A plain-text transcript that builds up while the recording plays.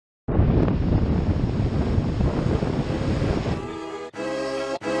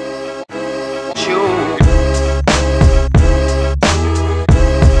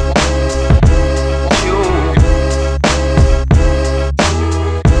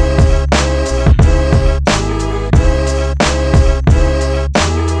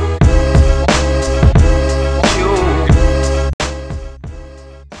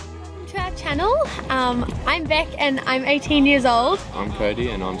and I'm 18 years old. I'm Cody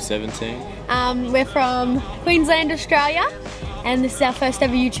and I'm 17. We're from Queensland, Australia, and this is our first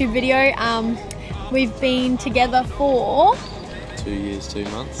ever YouTube video. We've been together for 2 years, 2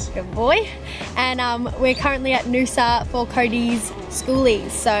 months. Good boy. And we're currently at Noosa for Cody's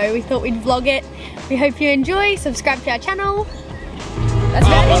schoolies, so we thought we'd vlog it. We hope you enjoy. Subscribe to our channel. That's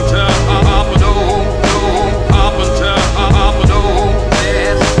about it.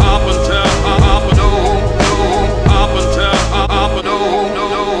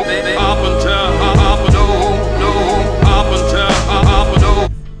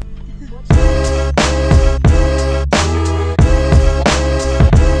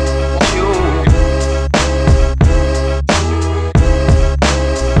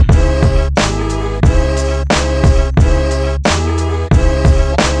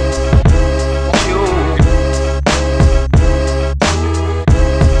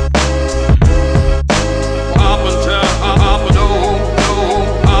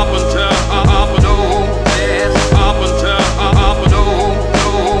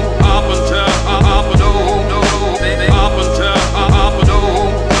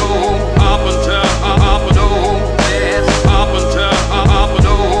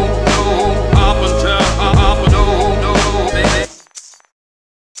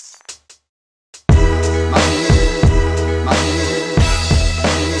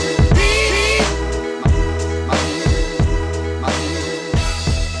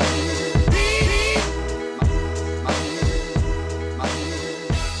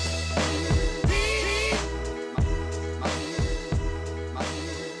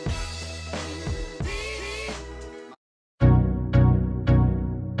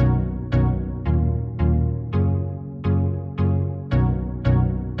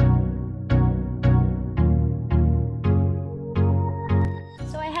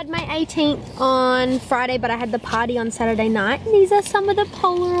 My 18th on Friday, but I had the party on Saturday night. These are some of the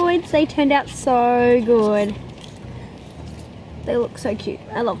Polaroids. They turned out so good. They look so cute.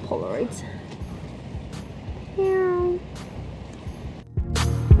 I love Polaroids. Yeah.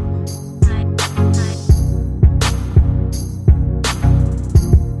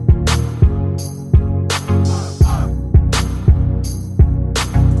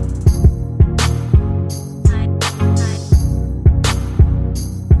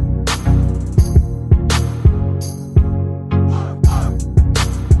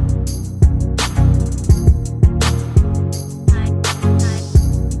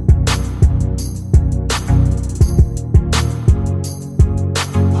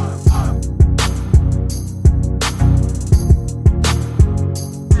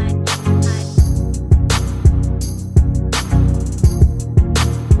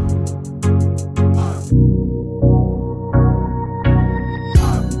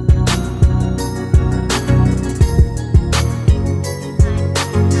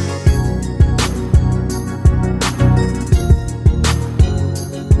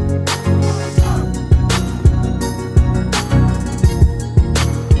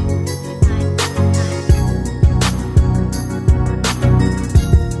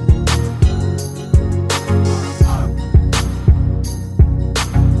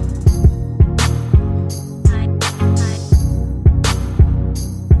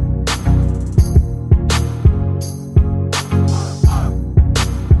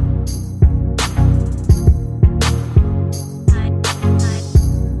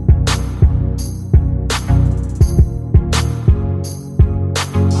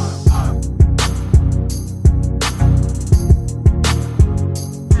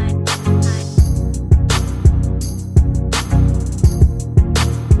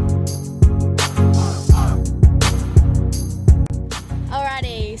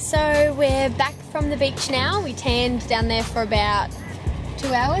 So we're back from the beach now. We tanned down there for about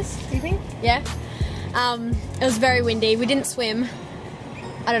 2 hours, do you think? Yeah. It was very windy. We didn't swim.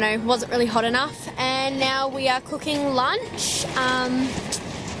 I don't know, wasn't really hot enough. And now we are cooking lunch. I'm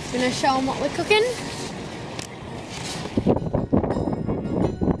gonna show them what we're cooking.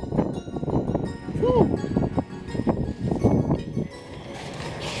 Whew.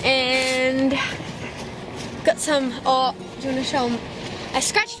 And got some, oh, do you wanna show them? I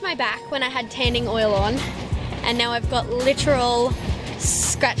scratched my back when I had tanning oil on, and now I've got literal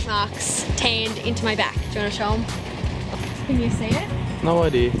scratch marks tanned into my back. Do you want to show them? Can you see it? No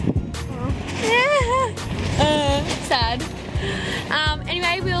idea. Oh. Sad.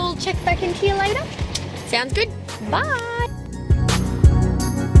 Anyway, we'll check back into you later. Sounds good. Bye.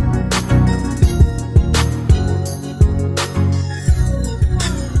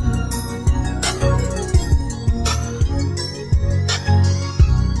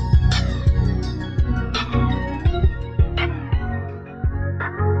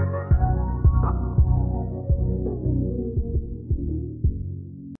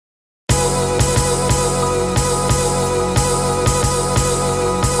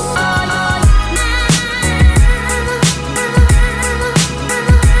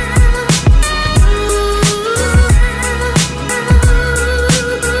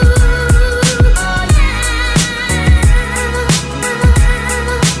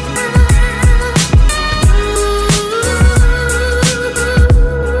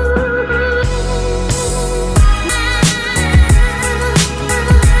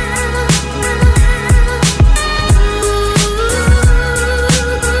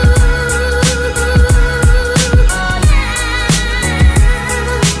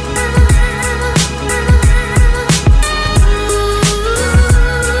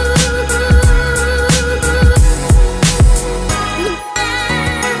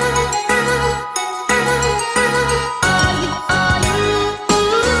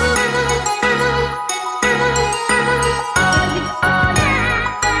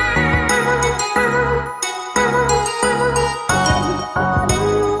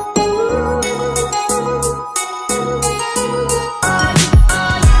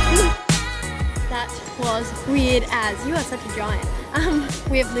 was weird as. You are such a giant.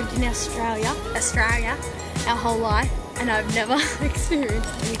 We have lived in Australia our whole life, and I've never experienced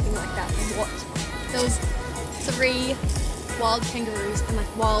anything like that. What? There was 3 wild kangaroos and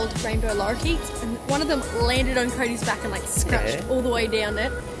like wild rainbow lorikeets, and one of them landed on Cody's back and like scratched all the way down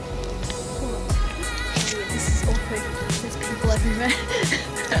it. Oh, this is awkward. There's people everywhere.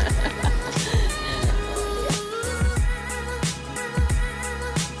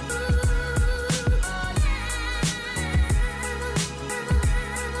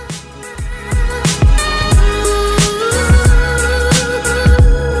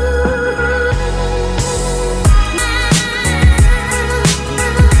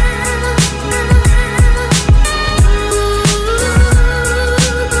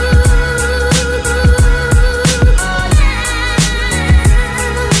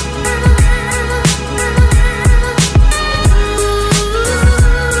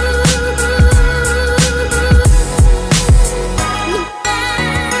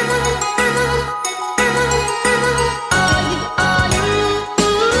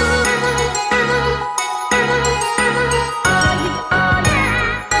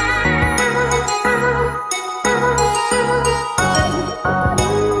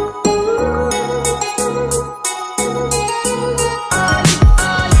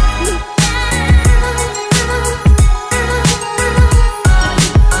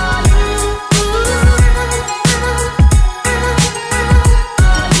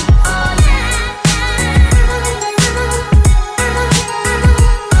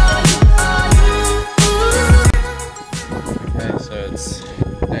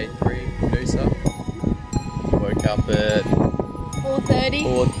 Day 3, Noosa. Woke up at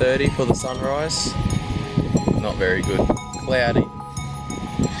 4:30 for the sunrise. Not very good. Cloudy.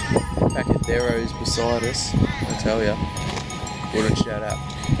 Pacaderos beside us, I tell ya. Wouldn't shut up.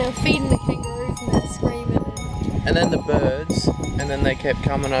 They were feeding the kangaroos and they were screaming. And then the birds, and then they kept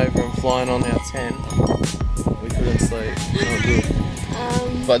coming over and flying on our tent. We couldn't sleep. Not good.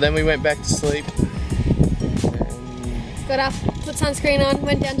 But then we went back to sleep. Got up, put sunscreen on,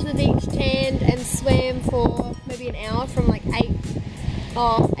 went down to the beach, tanned and swam for maybe an hour from like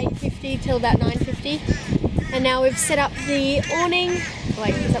 8:50 till about 9:50. And now we've set up the awning.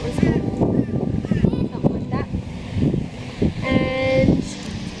 Wait, is that what it's called? Something like that. And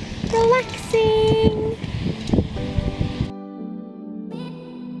relaxing.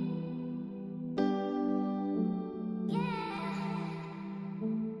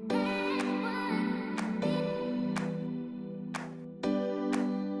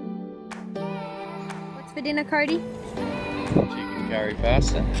 For dinner, Cody? Chicken curry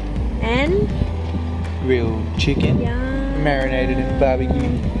pasta. And? Grilled chicken. Yum. Marinated in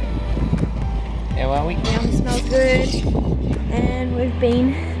barbecue. How are we? Yum, smells good. And we've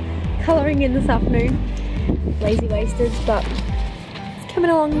been colouring in this afternoon. Lazy wasters, but it's coming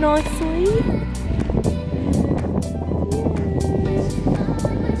along nicely.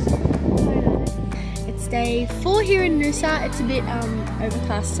 It's day 4 here in Noosa. It's a bit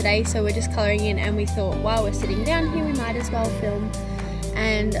overcast today, so we're just colouring in, and we thought while we're sitting down here we might as well film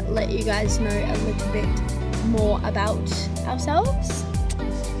and let you guys know a little bit more about ourselves.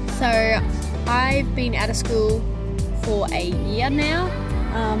 So I've been out of school for a year now.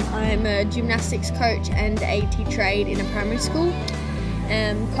 I'm a gymnastics coach and a teacher aide in a primary school.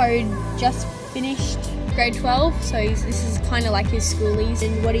 Code just finished grade 12, so this is kind of like his schoolies.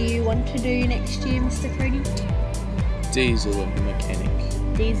 And what do you want to do next year, Mr. Cody? Diesel mechanic.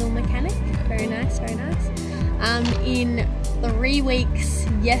 Diesel mechanic, very nice, very nice. In 3 weeks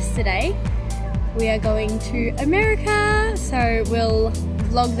yesterday, we are going to America, so we'll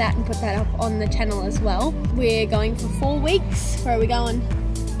vlog that and put that up on the channel as well. We're going for 4 weeks. Where are we going?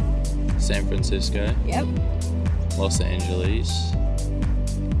 San Francisco. Yep. Los Angeles.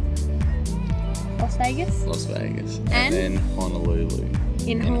 Las Vegas. Las Vegas. And then Honolulu.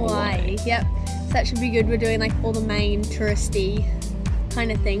 In Hawaii. Yep. So that should be good. We're doing like all the main touristy kind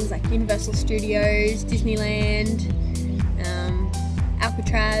of things like Universal Studios, Disneyland,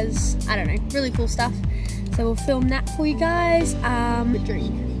 Alcatraz, I don't know, really cool stuff. So we'll film that for you guys. The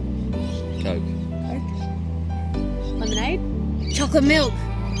drink. Coke. Lemonade. Chocolate milk.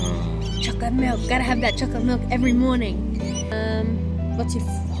 Chocolate milk. Gotta have that chocolate milk every morning. What's your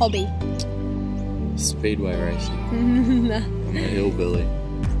hobby? Speedway racing. No. I'm a hillbilly.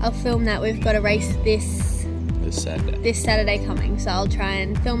 I'll film that. We've got a race this Saturday coming, so I'll try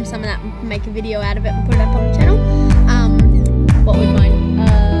and film some of that and make a video out of it and put it up on the channel. What would mine?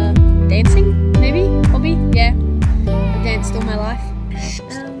 Dancing, maybe? Hobby? Yeah. I've danced all my life.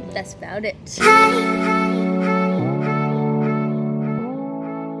 That's about it.